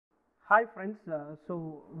Hi friends,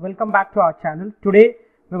 welcome back to our channel. Today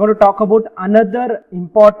we're going to talk about another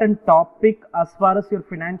important topic as far as your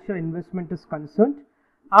financial investment is concerned.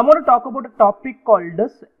 I'm going to talk about a topic called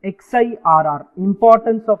as XIRR,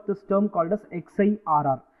 importance of this term called as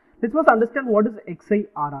XIRR. Let's first understand what is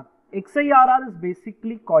XIRR. XIRR is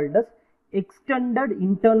basically called as extended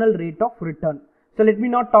internal rate of return. So let me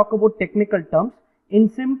not talk about technical terms. In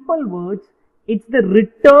simple words, it's the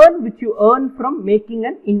return which you earn from making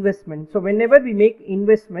an investment. So whenever we make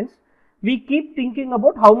investments, we keep thinking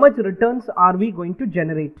about how much returns are we going to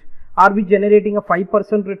generate. Are we generating a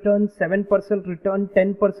 5% return, 7% return,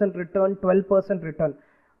 10% return, 12% return?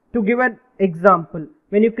 To give an example,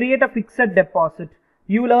 when you create a fixed deposit,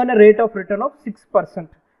 you will earn a rate of return of 6%.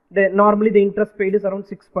 Normally the interest paid is around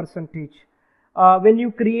 6%. When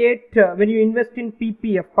you invest in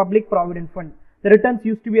PPF, Public Provident Fund, the returns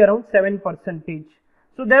used to be around 7%.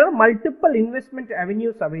 So there are multiple investment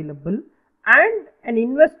avenues available, and an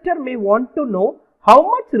investor may want to know how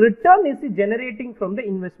much return is he generating from the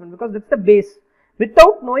investment, because that's the base.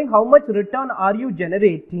 Without knowing how much return are you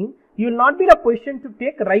generating, you will not be in a position to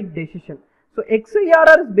take right decision. So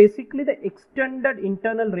XIRR is basically the extended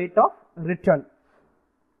internal rate of return.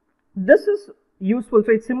 This is useful.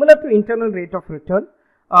 So it's similar to internal rate of return,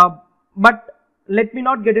 but let me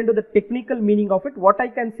not get into the technical meaning of it. What I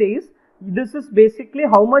can say is, this is basically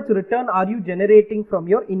how much return are you generating from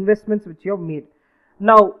your investments which you have made.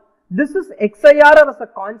 Now, this is XIRR as a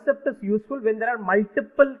concept is useful when there are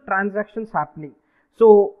multiple transactions happening.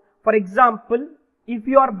 So, for example, if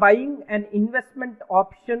you are buying an investment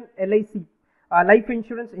option, LIC, life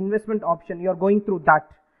insurance investment option, you are going through that.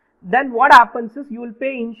 Then what happens is, you will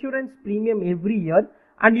pay insurance premium every year,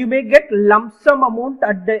 and you may get lump sum amount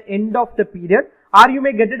at the end of the period, or you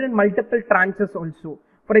may get it in multiple tranches also.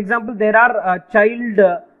 For example, there are child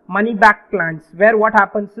money back plans where what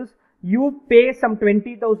happens is, you pay some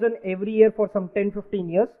 20,000 every year for some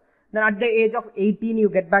 10-15 years. Then at the age of 18 you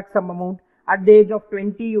get back some amount, at the age of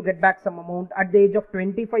 20 you get back some amount, at the age of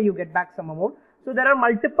 25 you get back some amount. So there are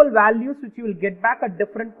multiple values which you will get back at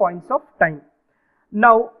different points of time.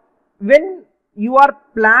 Now, when you are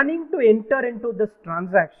planning to enter into this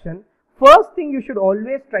transaction, first thing you should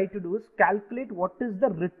always try to do is calculate what is the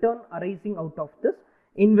return arising out of this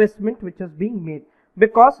investment which is being made,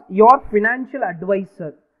 because your financial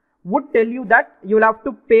advisor would tell you that you will have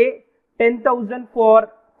to pay 10,000 for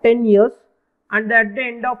 10 years, and at the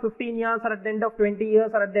end of 15 years or at the end of 20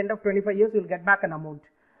 years or at the end of 25 years you will get back an amount.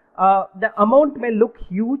 The amount may look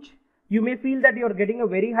huge. You may feel that you are getting a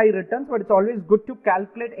very high returns, but it's always good to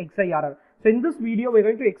calculate XIRR. So in this video, we're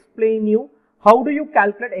going to explain you how do you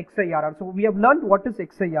calculate XIRR. So we have learned what is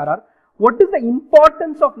XIRR. What is the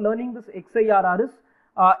importance of learning this XIRR is,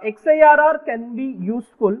 XIRR can be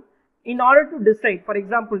useful in order to decide, for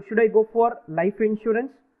example, should I go for life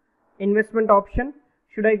insurance investment option?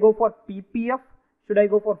 Should I go for PPF? Should I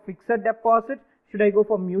go for fixed deposit? Should I go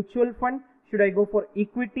for mutual fund? Should I go for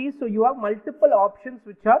equity? So you have multiple options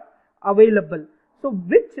which are available. So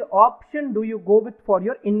which option do you go with for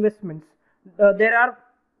your investments? There are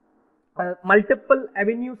multiple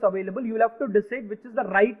avenues available. You will have to decide which is the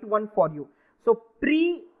right one for you. So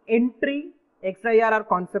pre-entry XIRR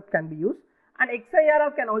concept can be used, and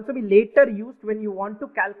XIRR can also be later used when you want to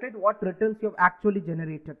calculate what returns you have actually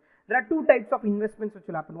generated. There are two types of investments which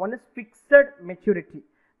will happen. One is fixed maturity.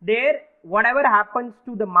 There, whatever happens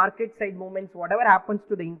to the market side movements, whatever happens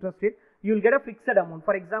to the interest rate, you will get a fixed amount.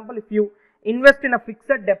 For example, if you invest in a fixed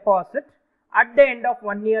deposit, at the end of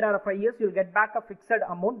 1 year or 5 years, you will get back a fixed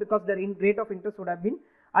amount, because the rate of interest would have been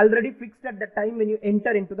already fixed at the time when you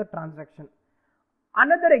enter into the transaction.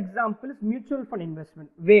 Another example is mutual fund investment,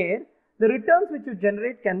 where the returns which you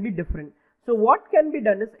generate can be different. So what can be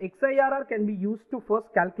done is, XIRR can be used to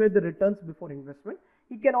first calculate the returns before investment.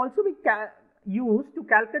 It can also be used to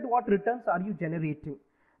calculate what returns are you generating.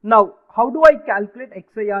 Now, how do I calculate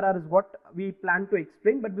XIRR is what we plan to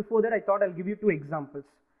explain, but before that I thought I'll give you two examples.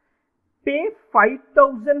 Pay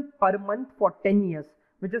 5,000 per month for 10 years,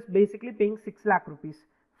 which is basically paying 6 lakh rupees.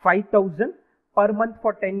 5,000 per month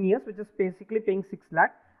for 10 years, which is basically paying 6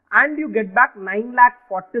 lakh, and you get back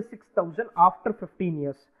 9,46,000 after 15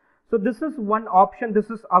 years. So this is one option.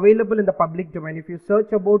 This is available in the public domain. If you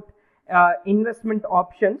search about investment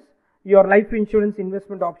options, your life insurance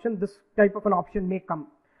investment option, this type of an option may come.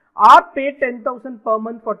 Or pay 10,000 per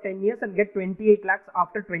month for 10 years and get 28 lakhs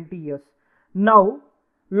after 20 years. Now,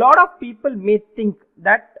 lot of people may think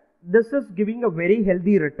that this is giving a very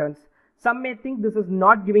healthy returns. Some may think this is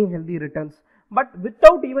not giving healthy returns. But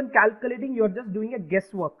without even calculating, you are just doing a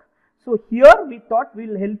guesswork. So here we thought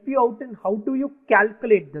we'll help you out in how do you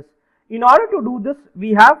calculate this. In order to do this,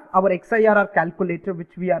 we have our XIRR calculator,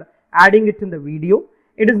 which we are adding it in the video.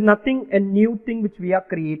 It is nothing a new thing which we are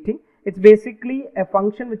creating. It's basically a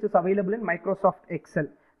function which is available in Microsoft Excel.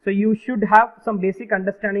 So you should have some basic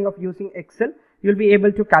understanding of using Excel. You'll be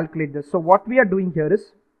able to calculate this. So what we are doing here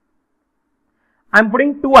is, I'm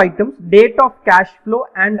putting two items, date of cash flow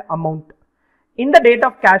and amount. In the date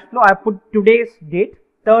of cash flow, I put today's date,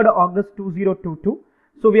 3rd August 2022.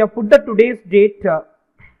 So we have put the today's date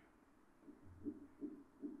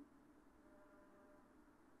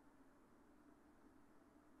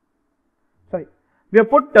we have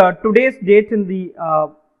put today's date in the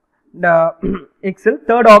Excel,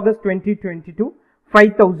 3rd August 2022,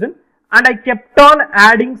 5000, and I kept on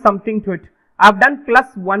adding something to it. I have done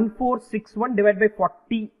plus 1461 divided by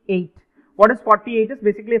 48. What is 48 is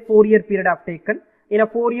basically a 4-year period I have taken. In a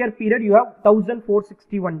 4-year period, you have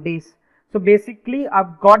 1461 days. So basically, I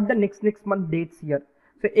have got the next month dates here.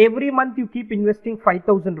 So every month you keep investing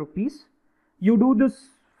 5,000 rupees. You do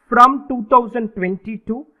this from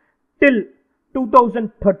 2022 till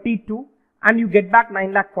 2032 and you get back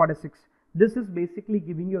 9,46,000. This is basically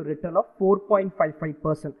giving you a return of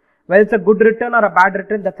 4.55%. Whether it's a good return or a bad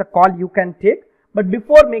return, that's a call you can take. But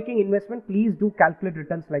before making investment, please do calculate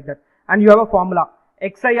returns like that. And you have a formula.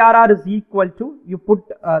 XIRR is equal to, you put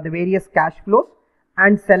the various cash flows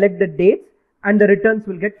and select the dates and the returns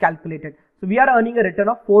will get calculated. So we are earning a return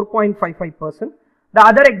of 4.55%. The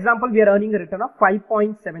other example, we are earning a return of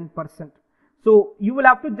 5.7%. So you will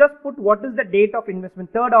have to just put what is the date of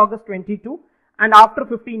investment, 3rd August 22, and after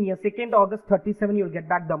 15 years, 2nd August 37, you will get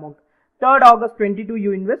back the amount. 3rd August 22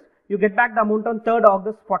 you invest, you get back the amount on 3rd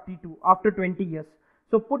August 42 after 20 years.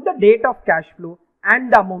 So put the date of cash flow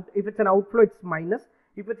and the amount. If it's an outflow, it's minus.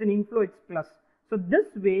 If it's an inflow, it's plus. So this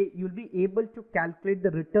way you'll be able to calculate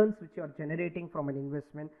the returns which you are generating from an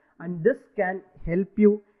investment, and this can help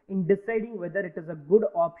you in deciding whether it is a good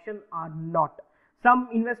option or not. Some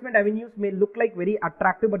investment avenues may look like very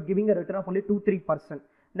attractive but giving a return of only 2-3%.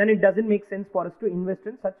 Then it doesn't make sense for us to invest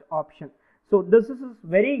in such option. So this is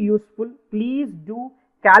very useful. Please do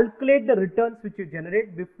calculate the returns which you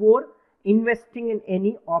generate before investing in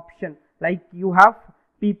any option. Like you have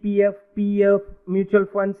PPF, PF, mutual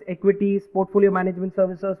funds, equities, portfolio management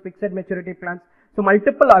services, fixed maturity plans. So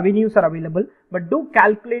multiple avenues are available, but do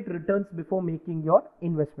calculate returns before making your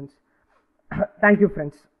investments. Thank you,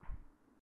 friends.